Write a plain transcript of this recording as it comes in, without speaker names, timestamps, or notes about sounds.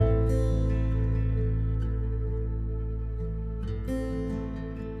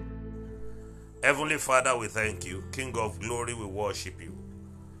Heavenly Father, we thank you. King of glory, we worship you.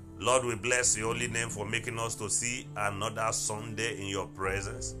 Lord, we bless your holy name for making us to see another Sunday in your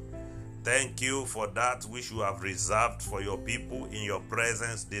presence. Thank you for that which you have reserved for your people in your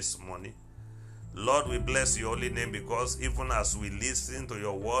presence this morning. Lord, we bless your holy name because even as we listen to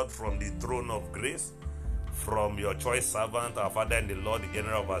your word from the throne of grace, from your choice servant, our Father in the Lord, the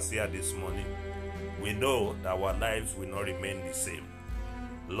General Overseer this morning, we know that our lives will not remain the same.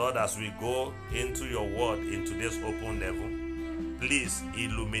 Lord, as we go into your word in today's open heaven, please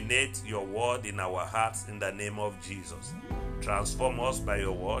illuminate your word in our hearts in the name of Jesus. Transform us by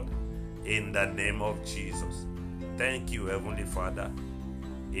your word in the name of Jesus. Thank you, Heavenly Father.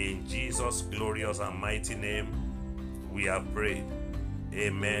 In Jesus' glorious and mighty name, we have prayed.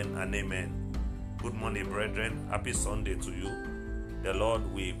 Amen and amen. Good morning, brethren. Happy Sunday to you. The Lord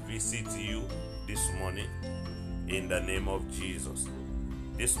will visit you this morning in the name of Jesus.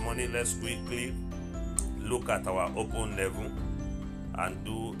 This morning, let's quickly look at our open level and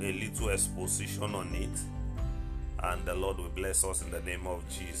do a little exposition on it. And the Lord will bless us in the name of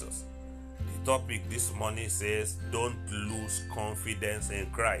Jesus. The topic this morning says, don't lose confidence in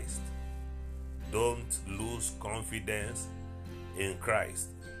Christ. Don't lose confidence in Christ.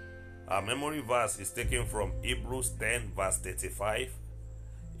 Our memory verse is taken from Hebrews 10 verse 35.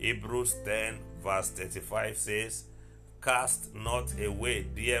 Hebrews 10 verse 35 says, cast not away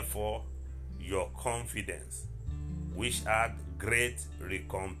therefore your confidence, which had great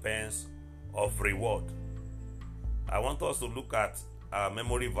recompense of reward. I want us to look at our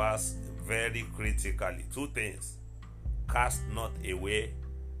memory verse very critically. Two things. Cast not away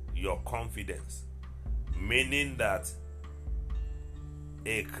your confidence, meaning that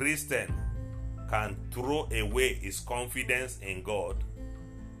a Christian can throw away his confidence in God,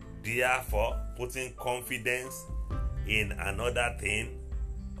 therefore putting confidence in another thing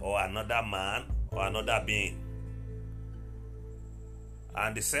or another man or another being.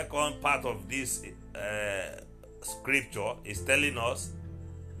 And the second part of this scripture is telling us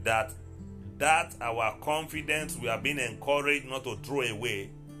that our confidence we are being encouraged not to throw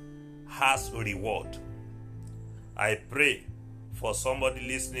away has a reward. I pray for somebody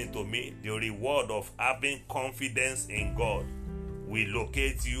listening to me, the reward of having confidence in God will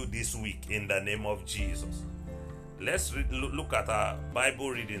locate you this week in the name of Jesus. Let's look at our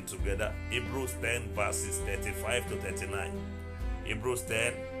Bible reading together. Hebrews 10 verses 35 to 39. Hebrews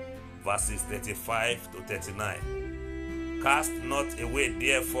 10 verses 35 to 39. Cast not away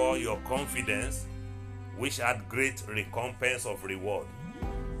therefore your confidence, which had great recompense of reward.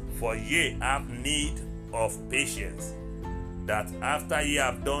 For ye have need of patience, that after ye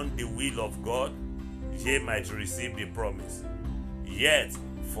have done the will of God, ye might receive the promise. Yet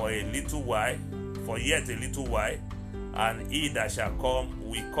yet a little while, and he that shall come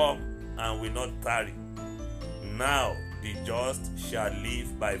will come and will not tarry. Now the just shall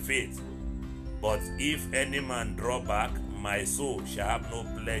live by faith. But if any man draw back, my soul shall have no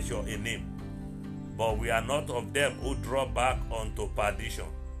pleasure in him. But we are not of them who draw back unto perdition,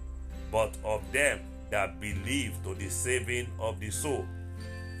 but of them that believe to the saving of the soul.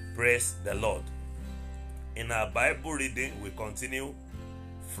 Praise the Lord. In our Bible reading, we continue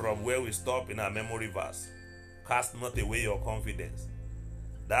from where we stop in our memory verse. Cast not away your confidence.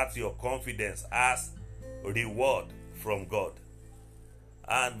 That your confidence has reward from God.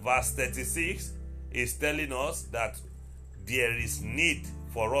 And verse 36 is telling us that there is need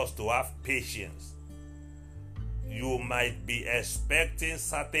for us to have patience. You might be expecting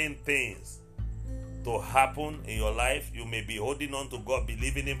certain things to happen in your life. You may be holding on to God,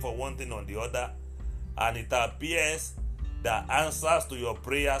 believing Him for one thing or the other, and it appears that answers to your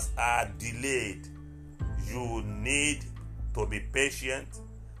prayers are delayed. You need to be patient,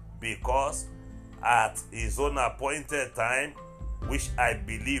 because at His own appointed time, which I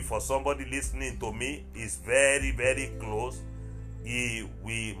believe for somebody listening to me is very, very close, He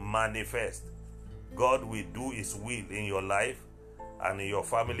will manifest. God will do His will in your life and in your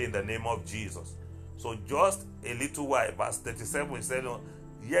family in the name of Jesus. So just a little while, verse 37 is saying,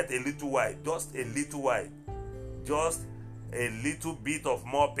 yet a little while, just a little while, just a little bit of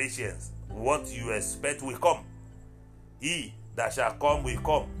more patience. What you expect will come. He that shall come will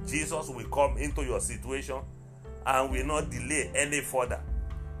come. Jesus will come into your situation and will not delay any further.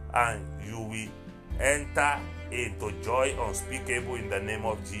 And you will enter into joy unspeakable in the name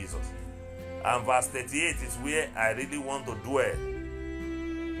of Jesus. And verse 38 is where I really want to dwell.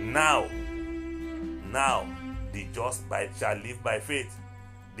 Now, the just shall live by faith.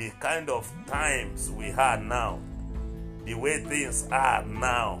 The kind of times we have now, the way things are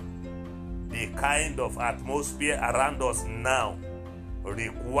now, the kind of atmosphere around us now,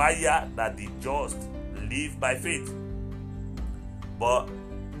 require that the just live by faith. But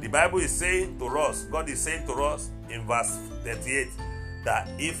the Bible is saying to us, God is saying to us in verse 38, that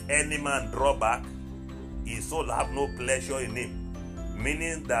if any man draw back, his soul have no pleasure in him.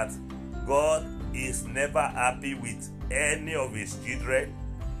 Meaning that God is never happy with any of his children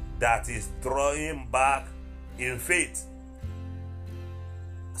that is drawing back in faith.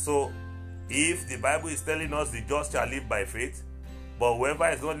 So, if the Bible is telling us the just shall live by faith, but whoever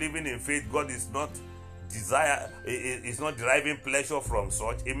is not living in faith, God is not deriving pleasure from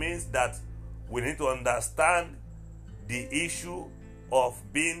such. It means that we need to understand the issue of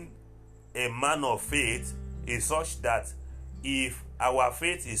being a man of faith is such that if our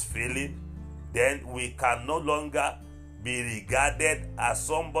faith is failing, then we can no longer be regarded as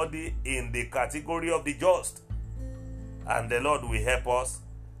somebody in the category of the just. And the Lord will help us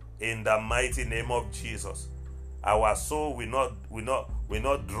in the mighty name of Jesus. Our soul will not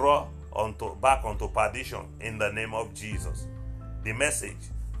draw back onto perdition in the name of Jesus. The message: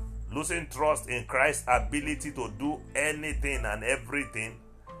 losing trust in Christ's ability to do anything and everything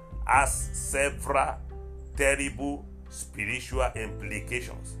has several terrible spiritual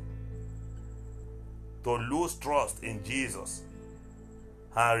implications. To lose trust in Jesus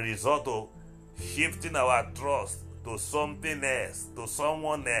and result to shifting our trust to something else, to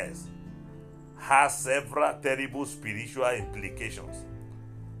someone else, has several terrible spiritual implications.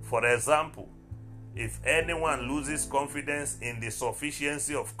 For example, if anyone loses confidence in the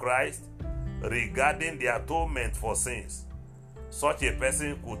sufficiency of Christ regarding the atonement for sins, such a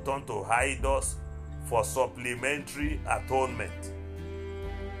person could turn to idols for supplementary atonement.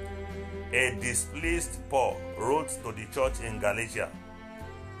 A displeased Paul wrote to the church in Galatia,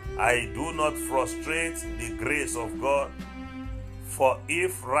 "I do not frustrate the grace of God, for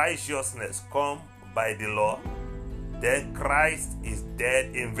if righteousness come by the law, then Christ is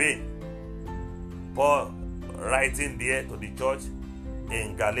dead in vain." Paul writing there to the church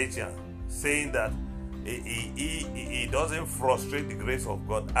in Galatia, saying that he doesn't frustrate the grace of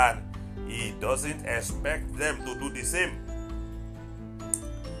God, and he doesn't expect them to do the same.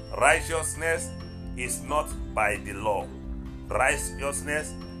 Righteousness is not by the law.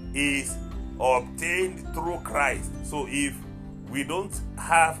 Righteousness is obtained through Christ. So if we don't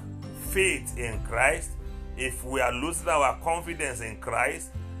have faith in Christ, if we are losing our confidence in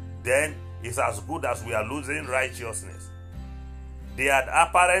Christ, then it's as good as we are losing righteousness. They had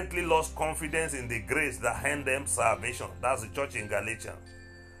apparently lost confidence in the grace that earned them salvation. That's the church in Galatia.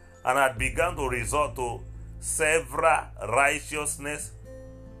 And had begun to resort to self-righteousness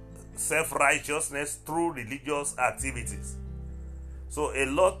through religious activities. So a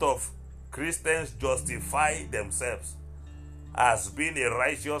lot of Christians justify themselves as being a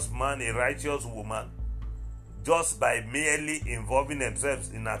righteous man, a righteous woman, just by merely involving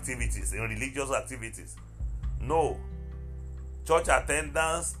themselves in activities, in religious activities. No, church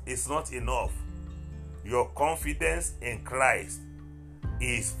attendance is not enough. Your confidence in Christ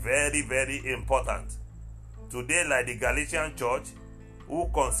is very, very important. Today, like the Galatian church, who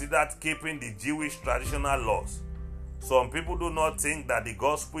considered keeping the Jewish traditional laws, some people do not think that the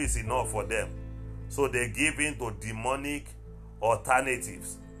gospel is enough for them, so they give in to demonic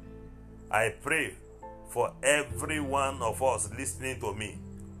alternatives. I pray for every one of us listening to me,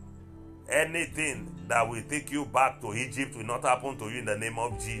 anything that will take you back to Egypt will not happen to you in the name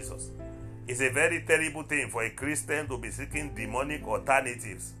of Jesus. It's a very terrible thing for a Christian to be seeking demonic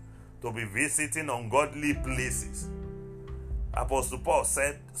alternatives, to be visiting ungodly places. Apostle Paul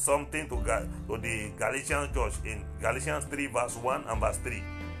said something to the Galatian church in Galatians 3 verse 1 and verse 3.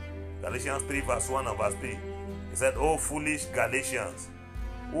 Galatians 3 verse 1 and verse 3. He said, "O foolish Galatians,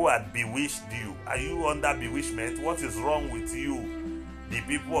 who had bewitched you?" Are you under bewitchment? What is wrong with you, the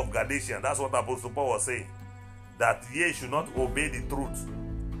people of Galatia? That's what Apostle Paul was saying. That ye should not obey the truth.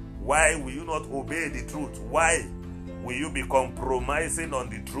 Why will you not obey the truth? Why will you be compromising on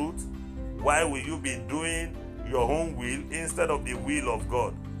the truth? Why will you be doing your own will instead of the will of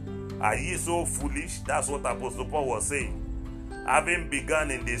God? Are ye so foolish? That's what Apostle Paul was saying. Having begun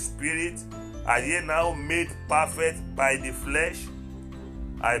in the spirit, are ye now made perfect by the flesh?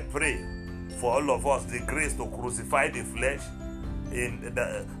 I pray for all of us the grace to crucify the flesh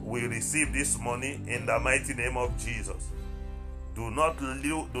we receive this morning in the mighty name of Jesus. Do not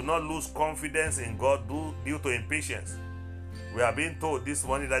lose confidence in God due to impatience. We are being told this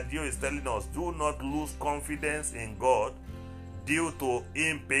morning that God is telling us, do not lose confidence in God due to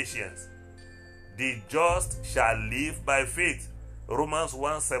impatience. The just shall live by faith. Romans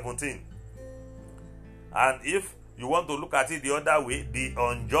 1:17. And if you want to look at it the other way, the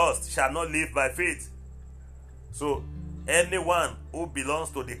unjust shall not live by faith. So Anyone who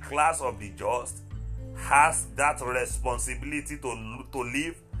belongs to the class of the just has that responsibility to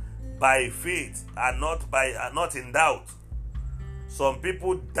live by faith and not in doubt. Some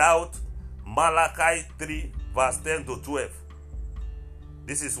people doubt Malachi 3 verse 10 to 12.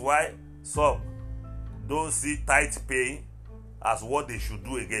 This is why some don't see tithe paying as what they should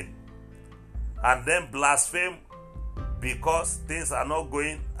do again, and then blaspheme because things are not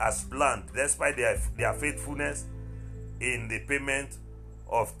going as planned despite their faithfulness in the payment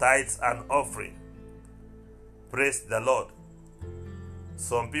of tithes and offering. Praise the Lord.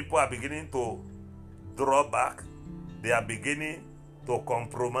 Some people are beginning to draw back. They are beginning to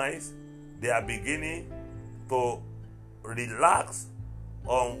compromise. They are beginning to relax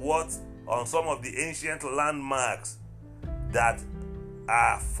on some of the ancient landmarks that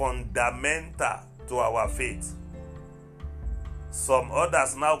are fundamental to our faith. Some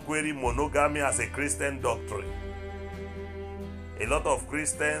others now query monogamy as a Christian doctrine. A lot of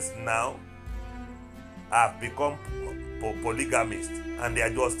Christians now have become polygamists, and they are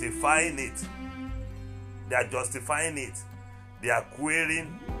justifying it. They are justifying it. They are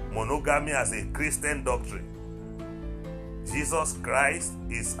querying monogamy as a Christian doctrine. Jesus Christ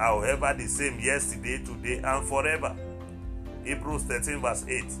is, however, the same yesterday, today, and forever. Hebrews 13 verse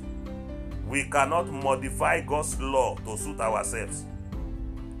 8. We cannot modify God's law to suit ourselves.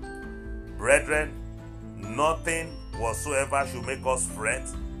 Brethren, nothing whatsoever should make us fret.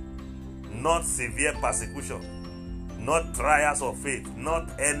 Not severe persecution, not trials of faith,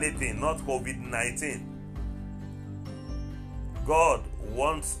 not anything, not COVID-19. God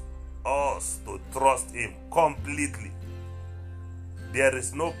wants us to trust Him completely. There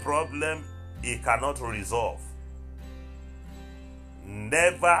is no problem He cannot resolve.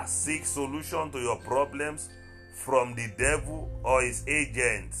 Never seek solution to your problems from the devil or his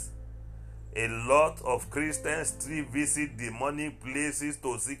agents. A lot of Christians still visit demonic places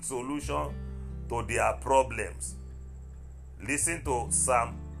to seek solution to their problems. Listen to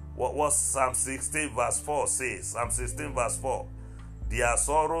what Psalm 16 verse 4 says. Psalm 16 verse 4. Their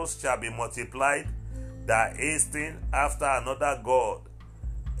sorrows shall be multiplied that hasten after another God.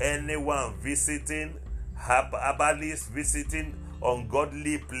 Anyone visiting herbalists, visiting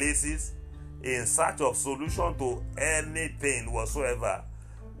ungodly places in search of solution to anything whatsoever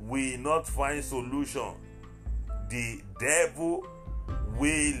will not find solution. The devil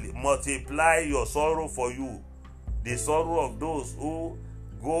will multiply your sorrow for you. The sorrow of those who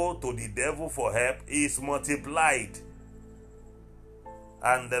go to the devil for help is multiplied.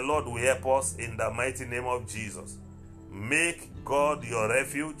 And the Lord will help us in the mighty name of Jesus. Make God your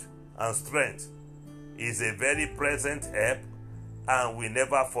refuge and strength. He is a very present help and will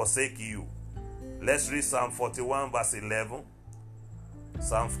never forsake you. Let's read Psalm 41 verse 11.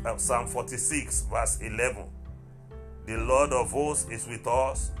 Psalm 46 verse 11. The Lord of hosts is with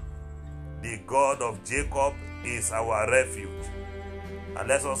us. The God of Jacob is our refuge. And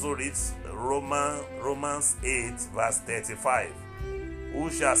let's also read Romans 8 verse 35. Who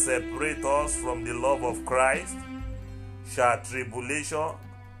shall separate us from the love of Christ? Shall tribulation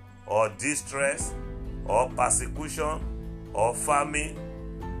or distress or persecution or famine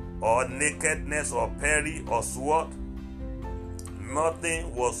or nakedness or peril or sword?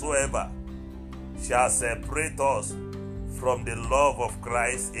 Nothing whatsoever shall separate us from the love of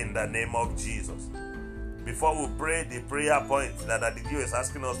Christ in the name of Jesus. Before we pray the prayer point that Adigio is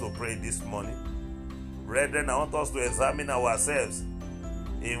asking us to pray this morning, brethren, I want us to examine ourselves.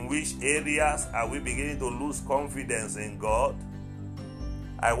 In which areas are we beginning to lose confidence in God?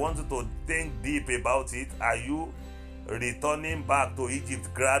 I want you to think deep about it. Are you returning back to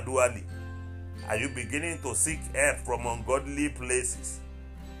Egypt gradually? Are you beginning to seek help from ungodly places?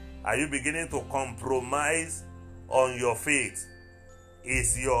 Are you beginning to compromise on your faith?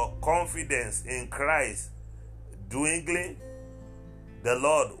 Is your confidence in Christ dwindling? The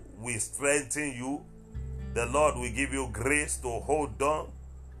Lord will strengthen you. The Lord will give you grace to hold on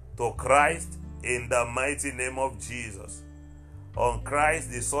to Christ in the mighty name of Jesus. On Christ,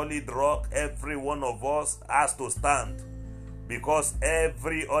 the solid rock, every one of us has to stand, because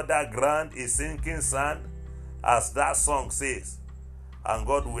every other ground is sinking sand, as that song says. And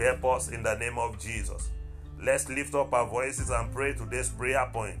God will help us in the name of Jesus. Let's lift up our voices and pray today's prayer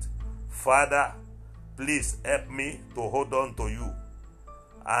point. Father, please help me to hold on to you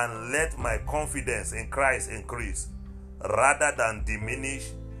and let my confidence in Christ increase rather than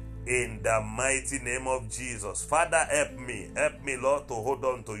diminish, in the mighty name of Jesus. Father, help me, Lord, to hold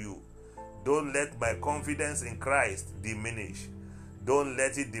on to you. Don't let my confidence in Christ diminish. Don't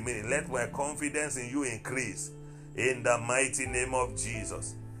let it diminish. Let my confidence in you increase, in the mighty name of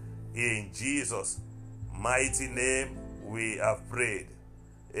Jesus. In Jesus' mighty name we have prayed.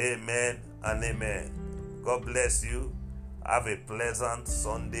 Amen and amen. God bless you. Have a pleasant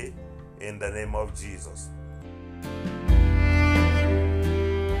Sunday in the name of Jesus.